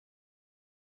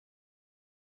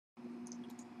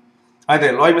Hi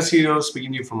there, Loy Machedo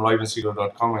speaking to you from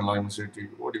loymachedo.com and Loy Machedo TV.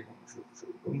 What do you want?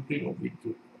 Something of it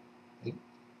too.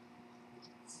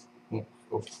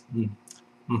 Okay.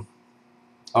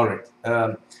 All right.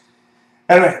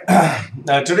 Anyway,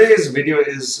 today's video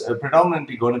is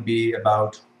predominantly going to be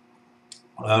about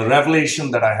a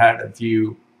revelation that I had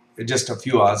just a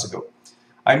few hours ago.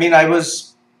 I mean, I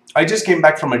just came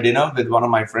back from a dinner with one of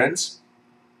my friends,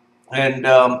 and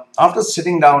after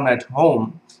sitting down at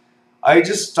home, I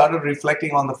just started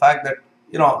reflecting on the fact that,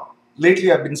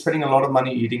 lately I've been spending a lot of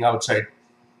money eating outside.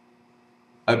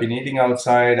 I've been eating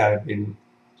outside, I've been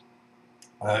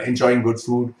enjoying good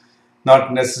food,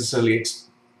 not necessarily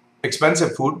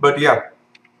expensive food, but yeah,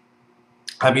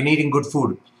 I've been eating good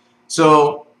food.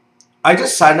 So I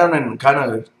just sat down and kind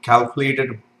of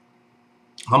calculated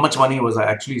how much money was I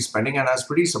actually spending, and I was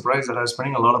pretty surprised that I was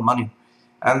spending a lot of money.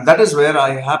 And that is where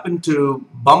I happened to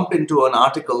bump into an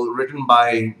article written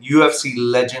by UFC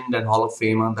legend and Hall of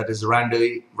Famer, that is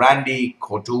Randy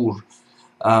Couture.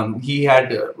 He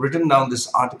had written down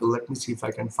this article. Let me see if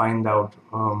I can find out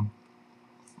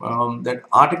that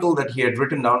article that he had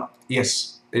written down.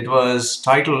 Yes, it was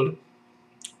titled,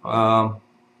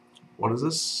 what is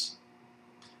this?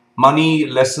 Money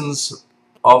Lessons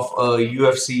of a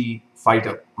UFC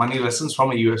Fighter. Money Lessons from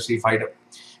a UFC Fighter.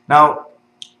 Now,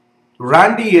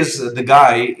 Randy is the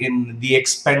guy in The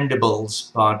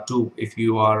Expendables Part 2. If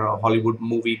you are a Hollywood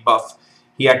movie buff,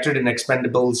 he acted in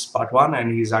Expendables Part 1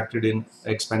 and he's acted in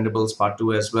Expendables Part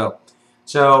 2 as well.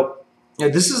 So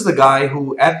this is the guy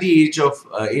who, at the age of,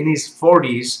 in his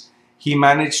 40s, he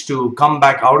managed to come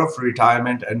back out of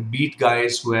retirement and beat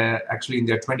guys who were actually in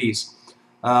their 20s.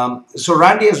 So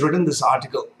Randy has written this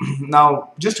article.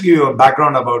 Now, just to give you a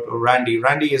background about Randy,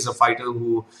 Randy is a fighter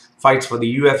who fights for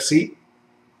the UFC.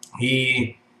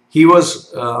 He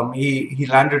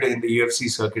landed in the UFC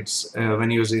circuits when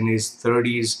he was in his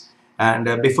 30s,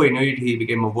 and before he knew it, he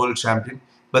became a world champion.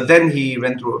 But then he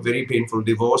went through a very painful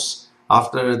divorce.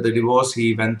 After the divorce,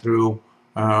 he went through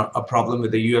a problem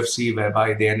with the UFC,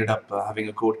 whereby they ended up having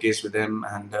a court case with him.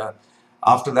 And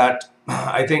after that,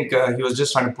 I think he was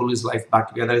just trying to pull his life back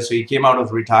together. So he came out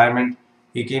of retirement.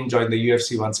 He joined the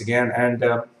UFC once again, and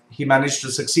he managed to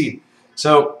succeed.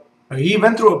 So he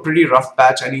went through a pretty rough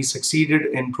patch and he succeeded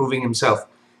in proving himself.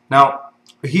 Now,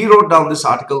 he wrote down this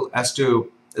article as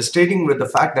to stating with the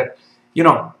fact that,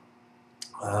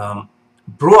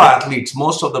 pro athletes,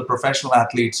 most of the professional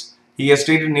athletes, he has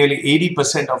stated nearly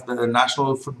 80% of the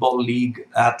National Football League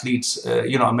athletes,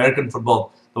 American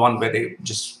football, the one where they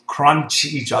just crunch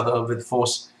each other with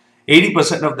force,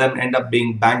 80% of them end up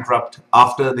being bankrupt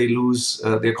after they lose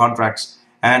their contracts.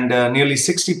 And nearly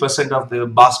 60% of the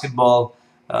basketball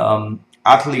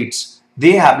athletes,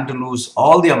 they happen to lose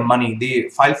all their money. They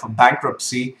file for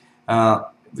bankruptcy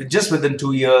just within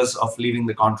 2 years of leaving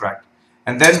the contract.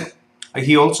 And then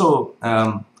he also,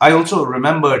 I also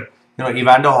remembered,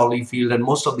 Evander Holyfield and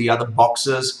most of the other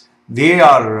boxers, they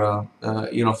are,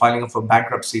 filing for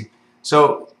bankruptcy.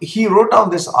 So he wrote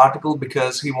down this article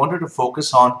because he wanted to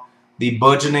focus on the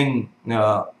burgeoning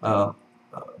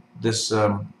this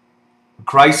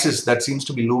crisis that seems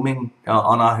to be looming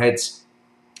on our heads.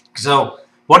 So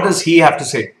what does he have to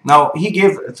say? Now, he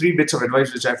gave 3 bits of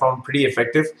advice which I found pretty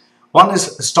effective. One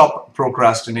is stop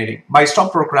procrastinating. By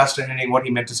stop procrastinating, what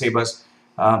he meant to say was,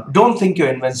 don't think you're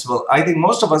invincible. I think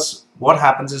most of us, what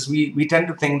happens is we tend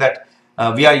to think that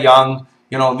we are young,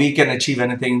 we can achieve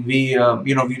anything. We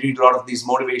read a lot of these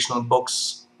motivational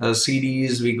books,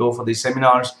 CDs, we go for these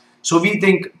seminars. So we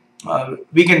think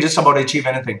we can just about achieve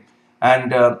anything.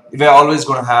 And we're always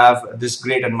going to have this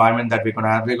great environment that we're going to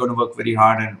have. We're going to work very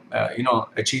hard and,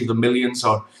 achieve the millions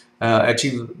or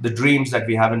achieve the dreams that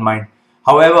we have in mind.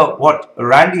 However, what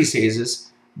Randy says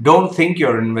is, don't think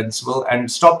you're invincible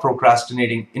and stop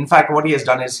procrastinating. In fact, what he has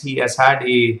done is he has had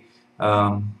a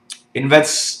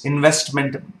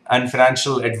investment and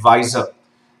financial advisor.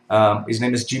 His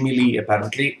name is Jimmy Lee,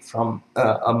 apparently, from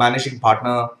a managing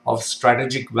partner of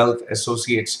Strategic Wealth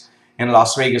Associates in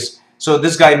Las Vegas. So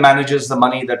this guy manages the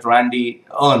money that Randy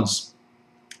earns.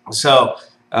 So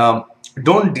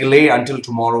don't delay until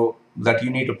tomorrow, that you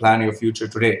need to plan your future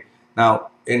today. Now,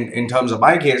 in terms of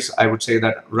my case, I would say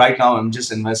that right now I'm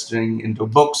just investing into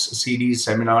books, CDs,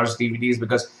 seminars, DVDs,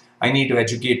 because I need to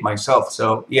educate myself.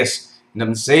 So yes, in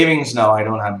terms of savings, now I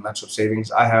don't have much of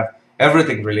savings. I have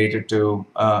everything related to,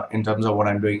 in terms of what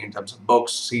I'm doing, in terms of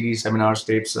books, CDs, seminars,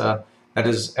 tapes, that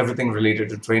is everything related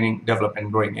to training,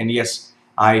 development, growing. And yes,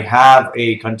 I have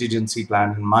a contingency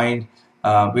plan in mind,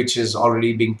 which is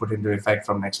already being put into effect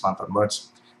from next month onwards.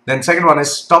 Then second one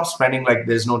is stop spending like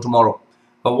there's no tomorrow.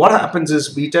 But what happens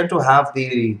is we tend to have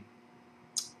the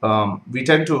we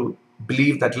tend to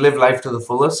believe that live life to the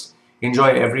fullest, enjoy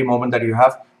every moment that you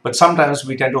have. But sometimes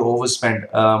we tend to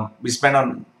overspend. We spend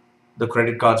on the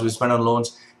credit cards, we spend on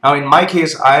loans. Now, in my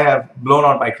case, I have blown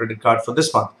out my credit card for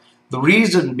this month. The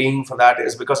reason being for that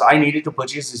is because I needed to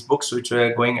purchase these books, which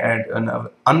were going at an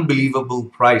unbelievable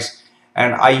price.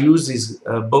 And I use these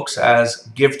books as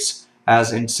gifts,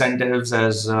 as incentives,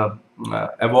 as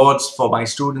awards for my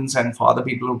students and for other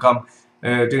people who come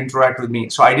to interact with me.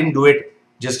 So I didn't do it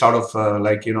just out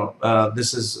of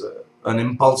this is an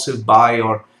impulsive buy,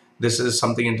 or this is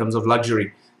something in terms of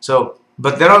luxury. So,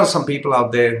 but there are some people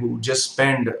out there who just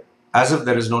spend as if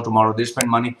there is no tomorrow. They spend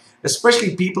money,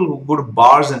 especially people who go to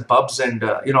bars and pubs and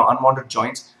unwanted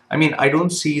joints. I mean, I don't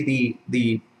see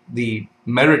the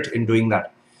merit in doing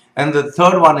that. And the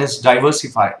third one is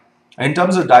diversify. In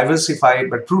terms of diversify,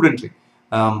 but prudently.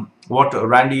 What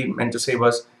Randy meant to say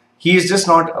was, he is just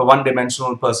not a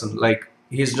one-dimensional person. Like,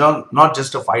 he's not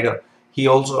just a fighter. He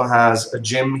also has a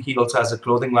gym. He also has a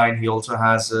clothing line. He also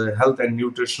has health and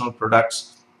nutritional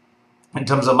products. In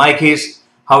terms of my case,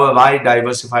 how have I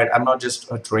diversified? I'm not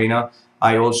just a trainer.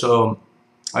 I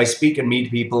speak and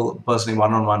meet people personally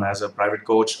one-on-one as a private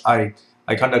coach. I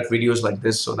conduct videos like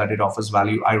this so that it offers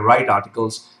value. I write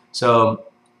articles. So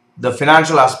the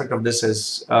financial aspect of this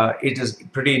is it is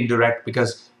pretty indirect,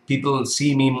 because people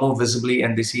see me more visibly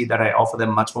and they see that I offer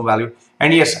them much more value.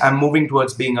 And yes, I'm moving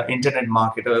towards being an internet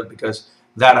marketer, because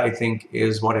that, I think,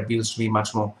 is what appeals to me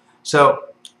much more. So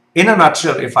in a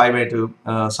nutshell, if I were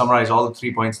to summarize all the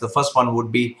 3 points, the first one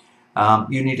would be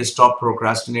you need to stop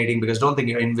procrastinating, because don't think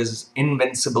you're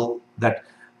invincible, that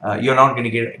you're not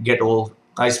going to get old.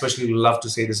 I especially love to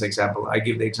say this example. I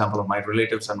give the example of my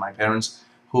relatives and my parents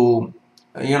who,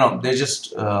 they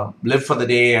just live for the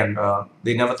day, and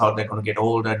they never thought they're going to get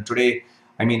old. And today,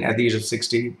 I mean, at the age of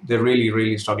 60, they're really,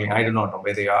 really struggling. I do not know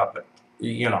where they are, but,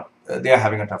 they are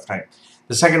having a tough time.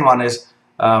 The second one is,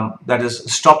 that is,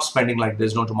 stop spending like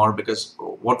there's no tomorrow, because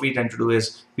what we tend to do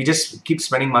is we just keep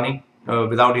spending money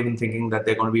without even thinking that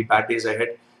there are going to be bad days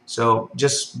ahead. So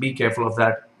just be careful of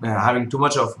that. Having too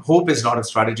much of hope is not a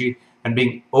strategy, and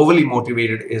being overly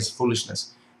motivated is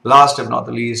foolishness. Last, if not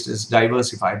the least, is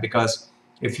diversify, because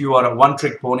if you are a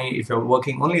one-trick pony, if you're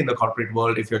working only in the corporate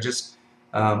world, if you're just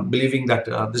believing that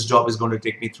this job is going to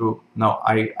take me through, now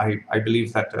I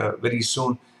believe that very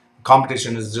soon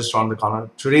competition is just around the corner.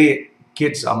 Today,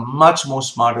 kids are much more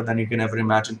smarter than you can ever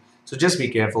imagine. So just be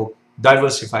careful,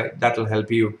 diversify. That will help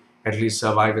you at least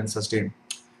survive and sustain.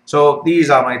 So these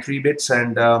are my 3 bits,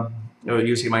 and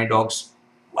you see my dogs.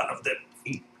 One of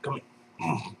them,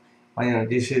 coming.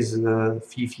 This is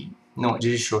Fifi. No, this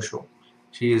is Shosho.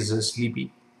 She is sleepy,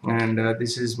 and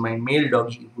this is my male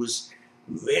doggy, who's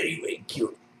very, very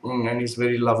cute, and he's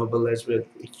very lovable as well.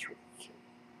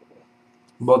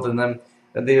 Both of them,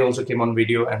 they also came on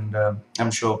video, and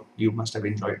I'm sure you must have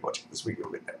enjoyed watching this video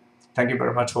with them. Thank you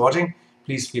very much for watching.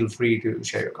 Please feel free to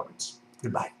share your comments.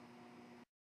 Goodbye.